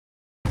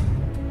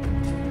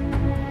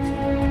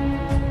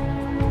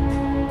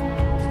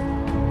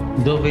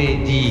Dove è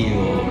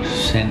Dio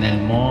se nel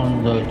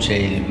mondo c'è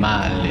il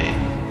male?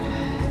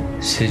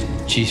 Se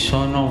ci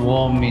sono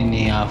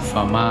uomini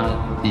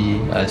affamati,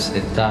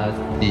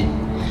 assetati,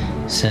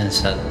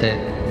 senza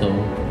tetto,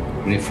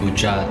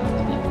 rifugiati.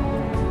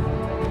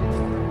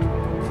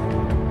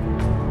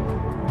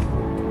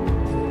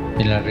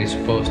 E la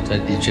risposta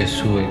di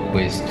Gesù è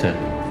questa: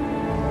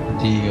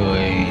 Dio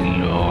è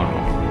in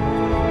loro.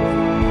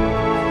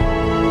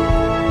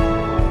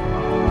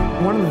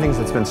 One of the things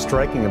that's been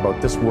striking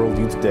about this World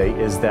Youth Day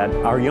is that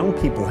our young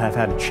people have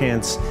had a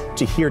chance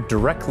to hear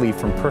directly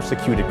from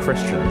persecuted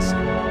Christians.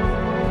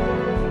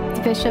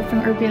 The bishop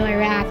from Erbil,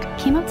 Iraq,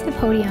 came up to the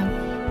podium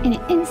and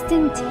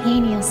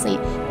instantaneously,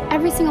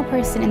 every single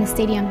person in the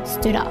stadium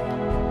stood up.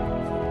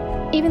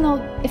 Even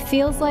though it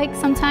feels like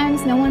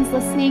sometimes no one's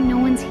listening, no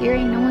one's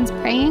hearing, no one's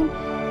praying,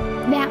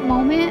 that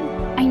moment,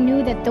 I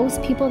knew that those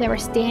people that were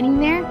standing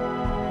there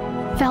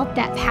felt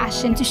that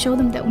passion to show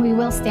them that we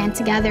will stand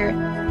together.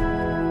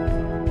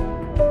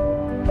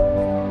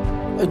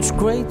 It's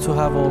great to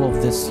have all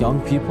of these young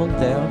people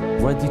there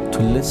ready to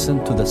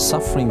listen to the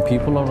suffering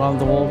people around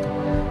the world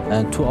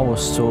and to our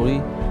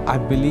story. I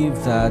believe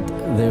that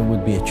there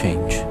would be a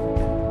change.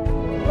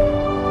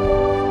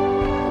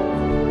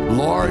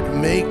 Lord,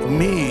 make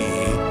me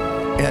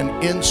an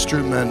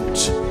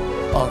instrument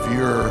of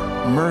your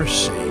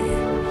mercy.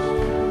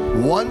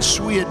 Once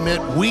we admit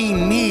we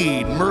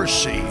need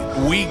mercy,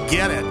 we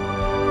get it.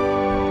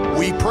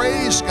 We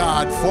praise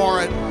God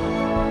for it,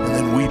 and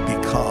then we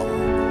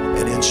become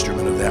an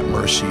instrument of that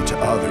mercy to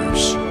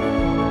others.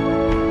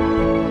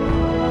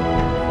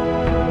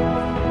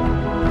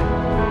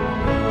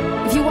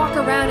 If you walk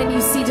around and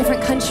you see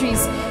different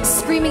countries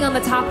screaming on the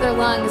top of their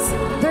lungs,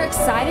 they're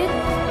excited,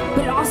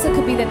 but it also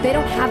could be that they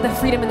don't have the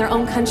freedom in their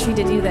own country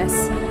to do this.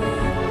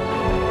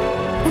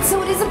 And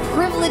so it is a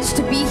privilege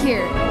to be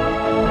here.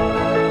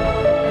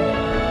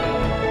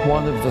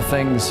 One of the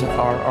things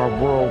our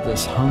world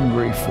is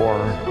hungry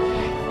for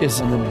is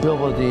an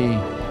ability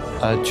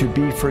to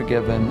be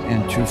forgiven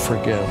and to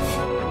forgive.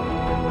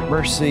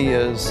 Mercy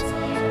is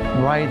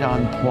right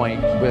on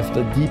point with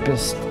the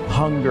deepest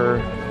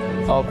hunger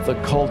of the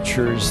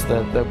cultures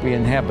that we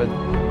inhabit.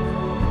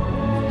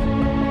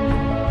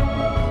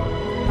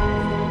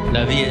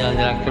 La via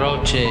della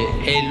croce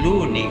è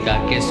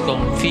l'unica che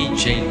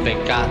sconfigge il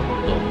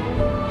peccato,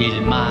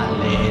 il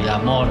male e la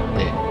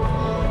morte.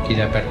 Chi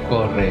la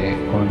percorre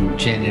con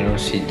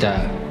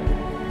generosità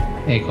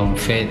e con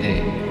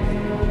fede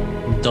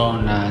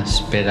dona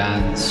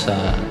speranza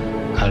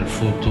al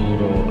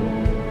futuro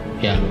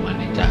e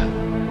all'umanità.